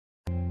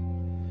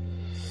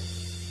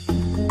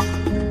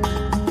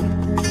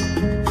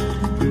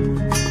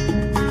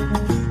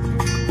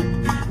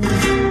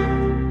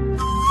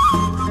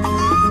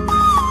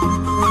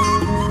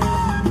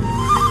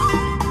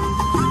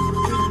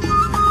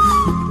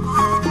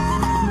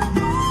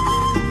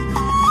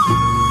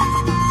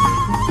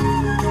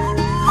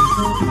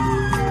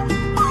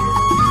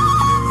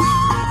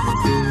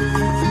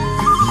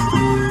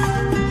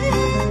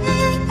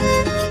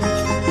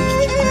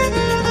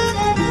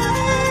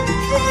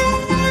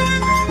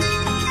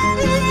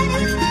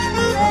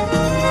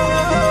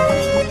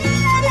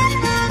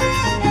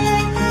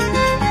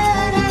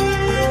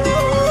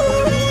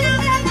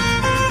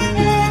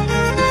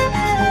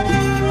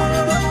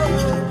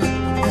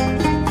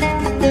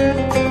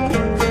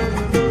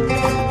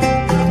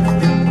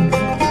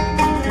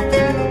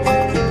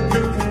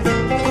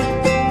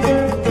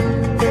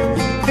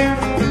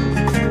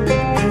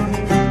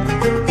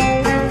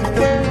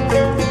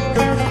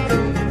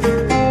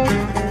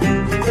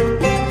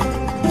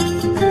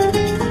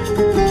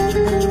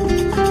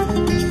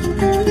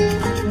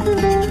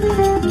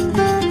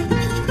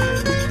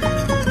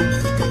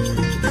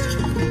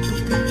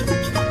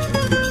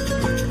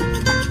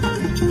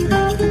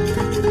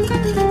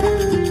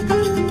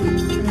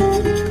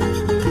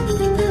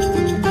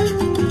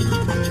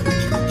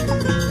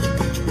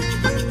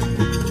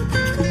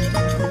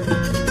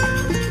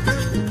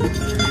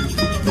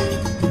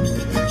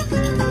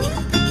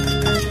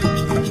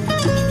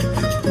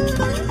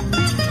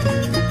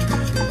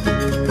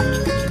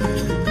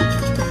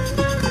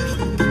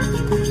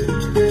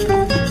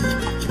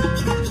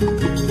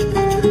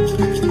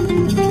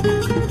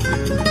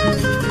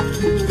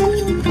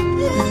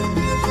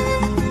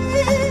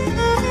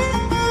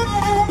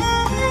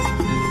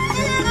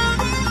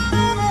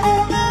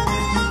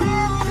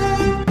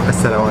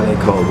Assalamu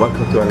alaikum,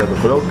 welcome to another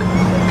vlog.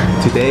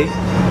 Today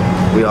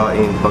we are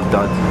in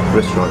Baghdad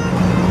restaurant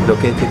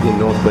located in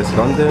northwest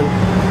London,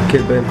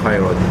 Kilburn High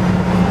Road.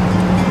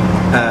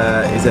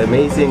 It's an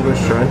amazing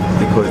restaurant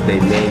because they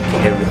make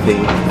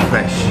everything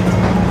fresh,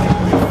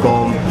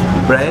 from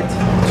bread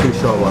to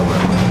shawarma.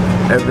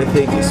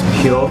 Everything is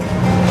pure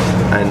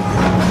and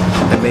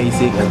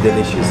amazing and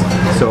delicious.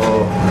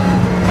 So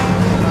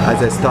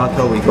as a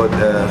starter we got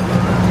a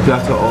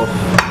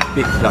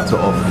big platter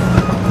of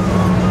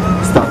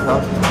starter.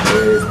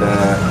 Is the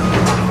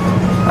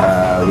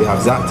we have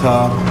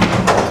za'atar,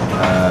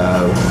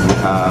 we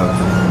have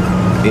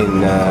in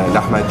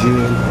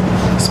lahmacun,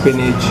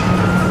 spinach,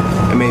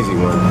 amazing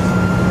one,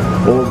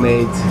 all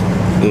made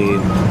in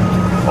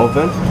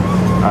oven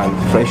and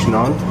fresh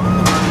naan,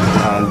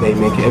 and they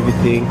make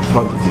everything in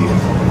front of you.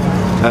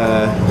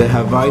 They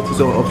have varieties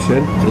of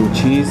option in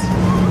cheese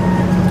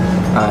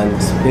and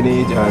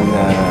spinach, and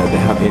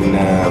they have in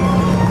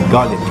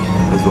garlic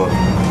as well.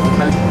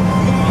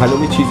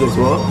 حلومي تشيز as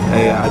well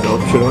as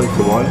optional if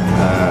you want.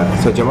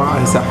 So جماعة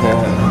هسه احنا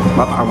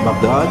مطعم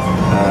بغداد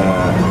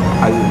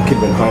على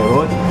كلبن هاي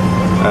رود.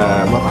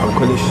 مطعم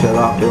كلش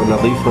راقي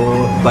ونظيف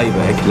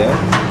وطيبة أكله.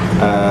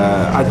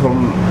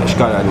 عندهم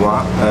أشكال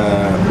أنواع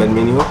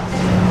بالمنيو.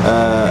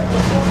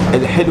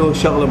 الحلو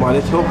الشغلة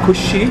مالتهم كل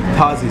شيء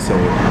تازي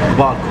يسوون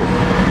باكو،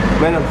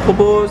 من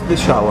الخبز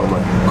للشاورما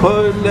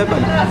كله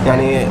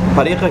يعني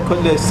طريقة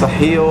كلها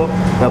صحية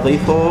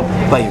ونظيفة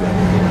طيبة.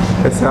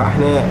 هسه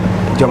احنا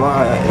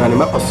جماعة يعني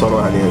ما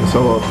قصروا يعني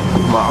سووا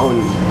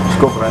معون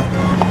شكفرة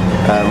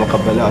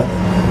مقبلات.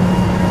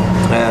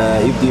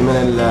 يبدي من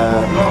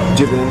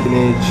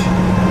الجبن،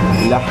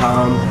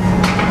 لحم،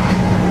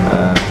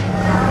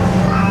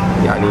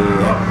 يعني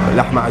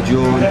لحم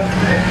معجون،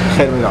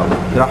 خير من الله.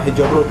 راح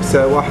يجربوا بس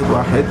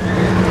واحد.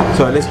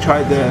 So let's try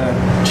the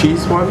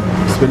cheese one.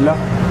 بسم الله.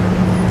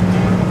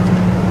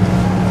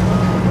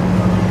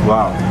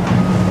 Wow,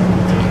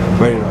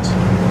 very nice.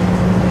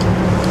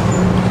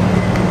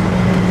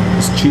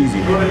 It's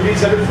cheesy,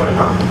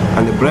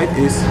 and the bread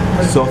is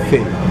so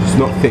thin. It's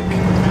not thick.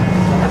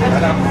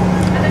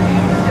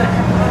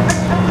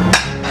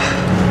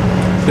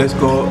 Let's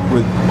go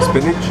with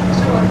spinach.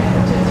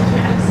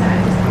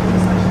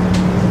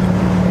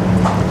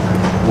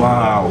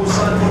 Wow.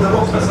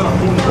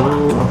 Oh.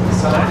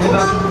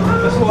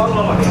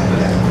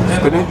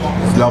 Spinach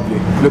is lovely.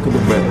 Look at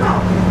the bread.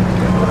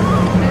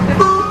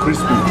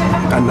 Crispy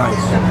and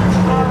nice.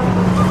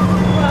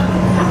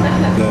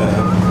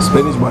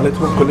 السبانيش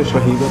مالتهم كلش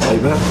رهيبة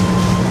طيبة،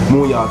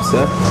 مو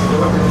يابسة.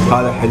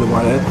 هذا حلو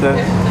مالتها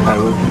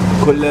يعني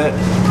كله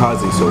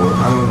تازي يسوون،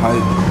 يعني هاي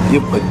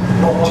يبقى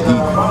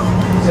جديد.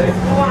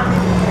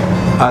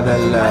 هذا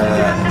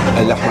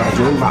اللحمة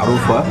معجون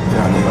معروفة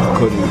يعني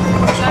كل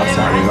الأشخاص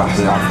يعني راح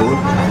يعرفون.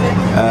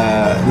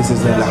 This is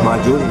the لحمة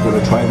معجون. We're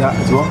gonna try that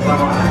as well.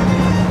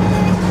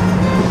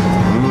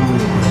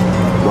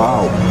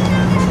 Wow,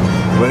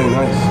 very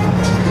nice,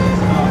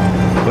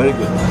 very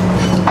good.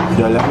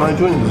 The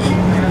lahmacun is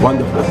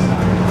wonderful,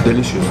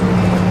 delicious.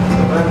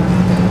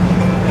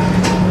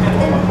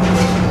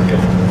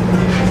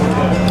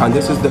 And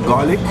this is the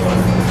garlic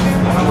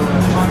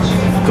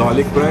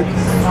bread.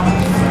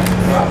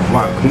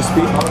 Wow,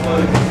 crispy.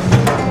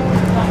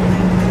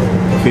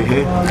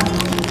 فيه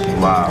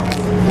wow.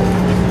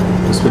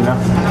 بسم الله.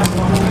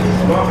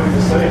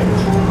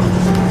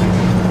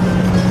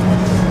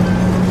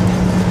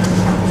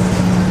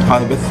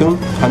 هذا بالثوم،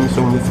 هم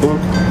يسوون بالثوم.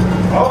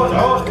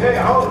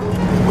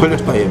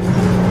 كلش طيب.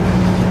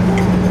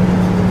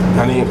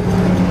 يعني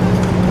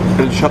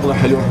الشغلة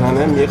حلوة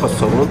هنا ما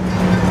يقصرون،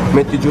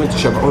 ما تجون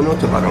تشبعون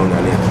وتطلعون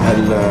يعني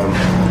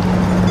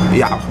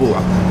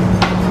يعبوها.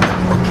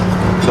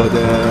 So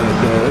the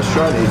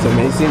restaurant is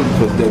amazing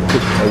because they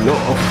put a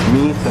lot of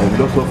meat and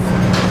a lot of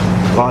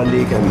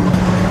garlic and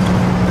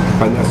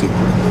fantastic.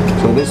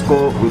 So let's go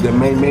with the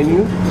main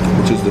menu,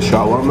 which is the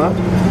shawarma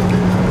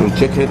and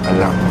chicken and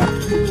lamb.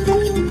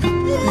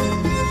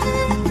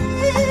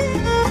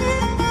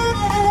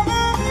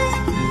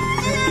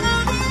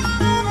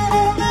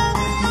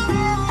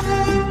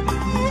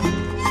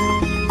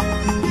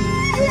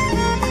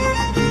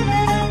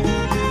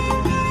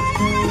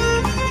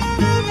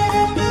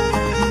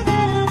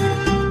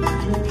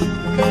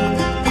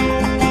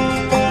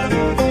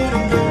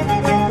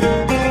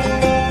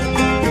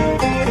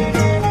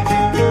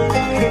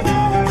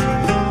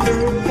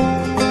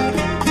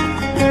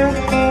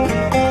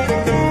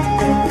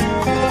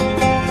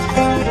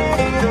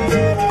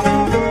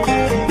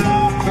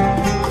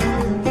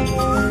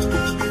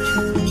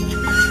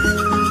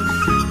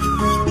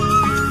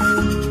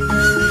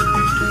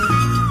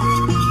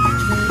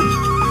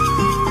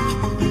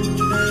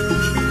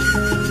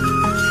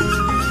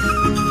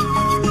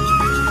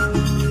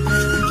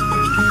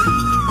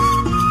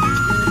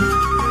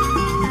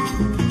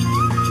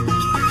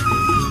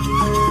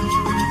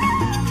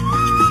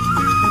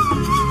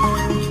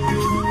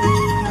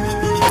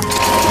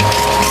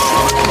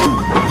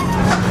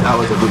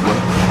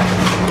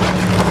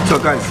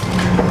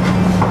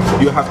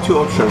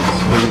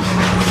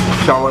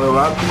 shawarma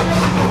wrap.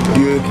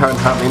 You can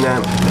have in a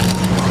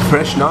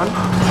fresh naan,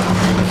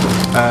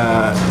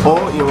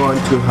 or you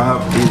want to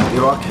have in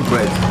Iraqi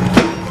bread.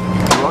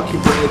 Iraqi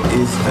bread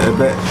is a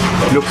bit,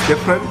 looks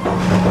different.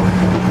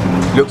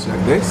 Looks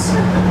like this.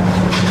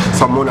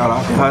 صمون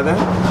عراقي هذا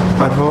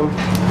مالهم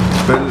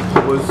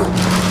بالخبز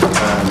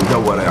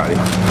مدورة يعني.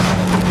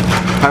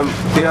 هم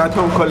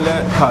اثنيناتهم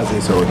كله تازة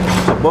يسوون.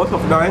 So both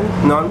of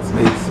naans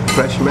is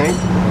fresh made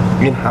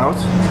in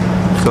house.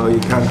 So you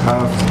can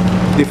have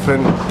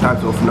different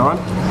types of naan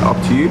up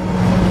to you.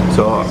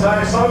 So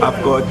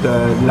I've got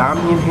lamb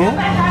in here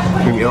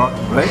in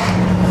Iraqi bread.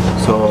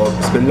 So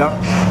bismillah.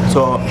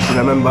 So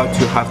remember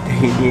to have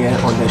tahini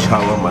on the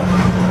shawarma.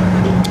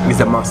 It's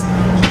a must.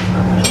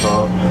 So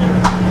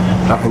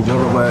راح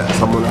نجرب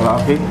صمون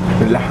عراقي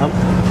باللحم.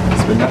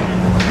 بسم الله.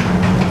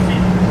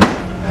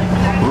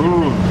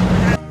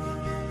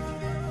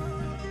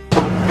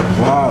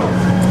 Wow.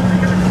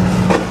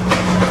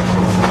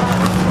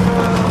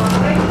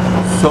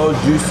 So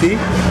juicy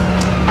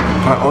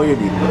and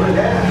oily.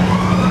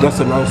 That's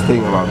a nice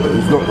thing about it.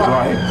 It's not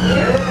dry.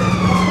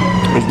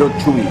 It's not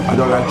chewy. I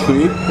don't like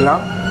chewy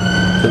lamb.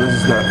 So this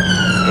is the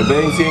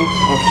amazing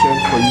option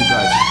for you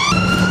guys.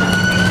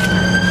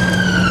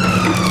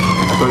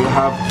 So you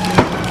have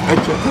a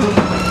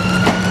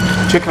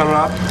chicken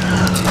wrap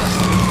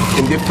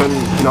in different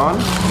naan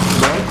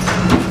bread,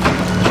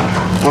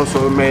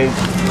 also made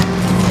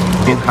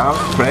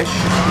in-house, fresh.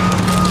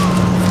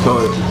 So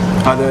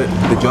هذا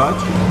دجاج،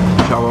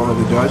 شاورما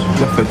دجاج،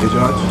 لفة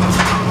دجاج،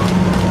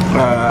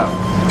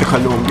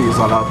 يخلون به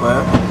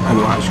سلطة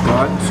أنواع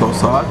أشكال،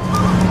 صوصات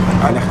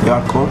على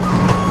اختياركم.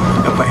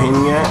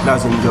 الطحينية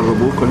لازم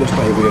تجربوه، كلش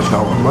طيب ويا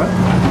شاورما.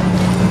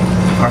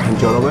 راح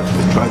نجربه.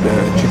 Try the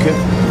chicken.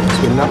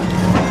 بسم الله.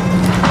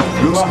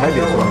 Looks heavy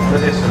as well.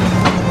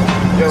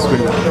 بسم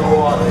الله.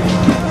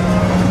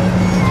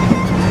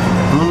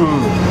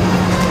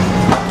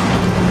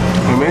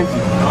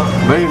 Amazing.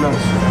 Very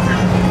nice.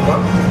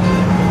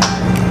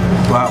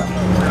 Wow.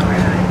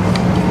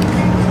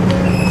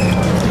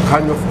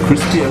 Kind of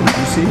crispy and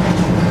juicy.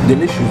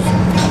 Delicious.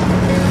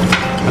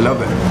 I love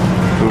it.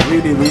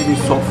 Really, really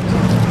soft.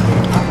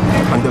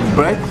 And the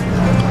bread,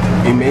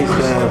 it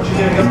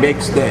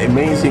makes the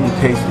amazing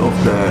taste of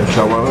the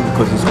shawarma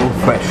because it's all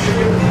fresh,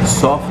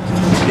 soft,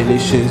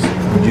 delicious,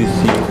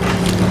 juicy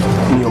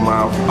in your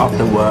mouth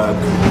after work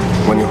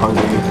when you're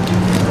hungry.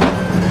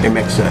 It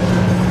makes it.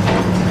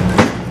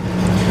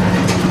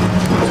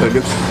 So it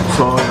looks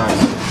so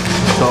nice.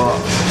 So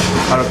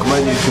I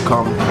recommend you to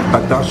come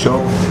Baghdad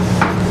shop,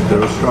 the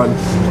restaurant,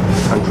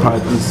 and try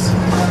this.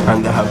 And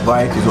they have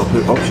varieties of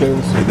the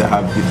options.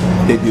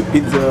 They do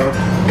pizza,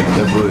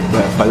 they do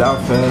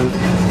falafel.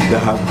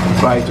 They have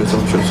varieties of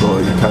options, so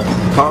you can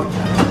come,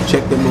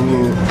 check the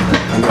menu,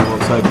 and they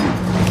will serve you.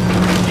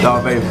 They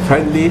are very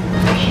friendly,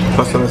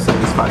 customer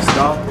service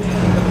 5-star,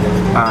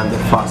 and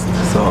they're fast,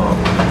 so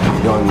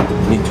you don't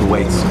need to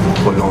wait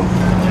for long.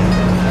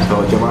 So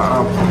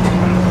جماعة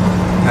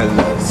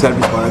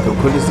السيرفيس مالتهم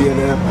كلش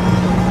زينة،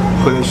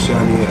 كلش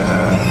يعني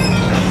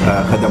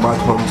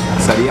خدماتهم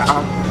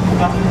سريعة،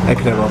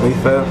 أكلة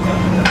نظيفة،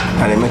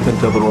 يعني ما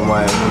تنتظروا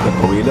معي مدة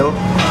طويلة.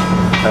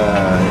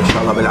 إن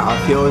شاء الله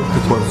بالعافية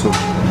وتتونسون.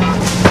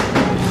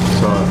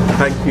 So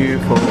thank you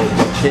for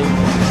watching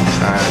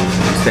and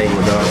staying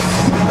with us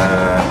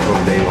from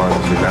day one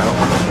to now.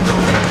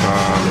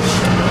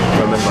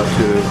 Remember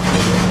to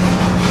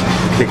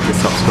click the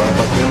subscribe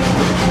button,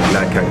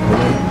 like and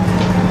comment.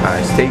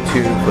 Stay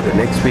tuned for the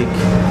next week.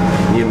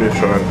 New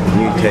restaurant,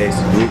 new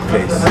taste, new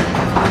place,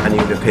 and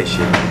new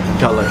location. إن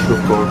شاء الله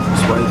نشوفكم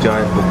الأسبوع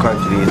الجاي مكان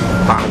جديد،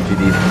 طعم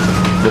جديد،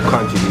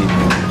 مكان جديد،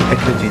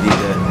 أكلة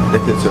جديدة. لا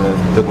تنسوا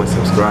تضغطوا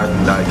سبسكرايب،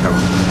 لايك،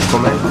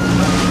 كومنت،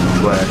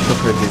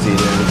 وشكرا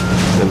جزيلا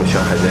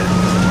للمشاهدة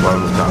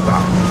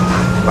والمتابعة.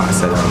 مع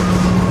السلامة.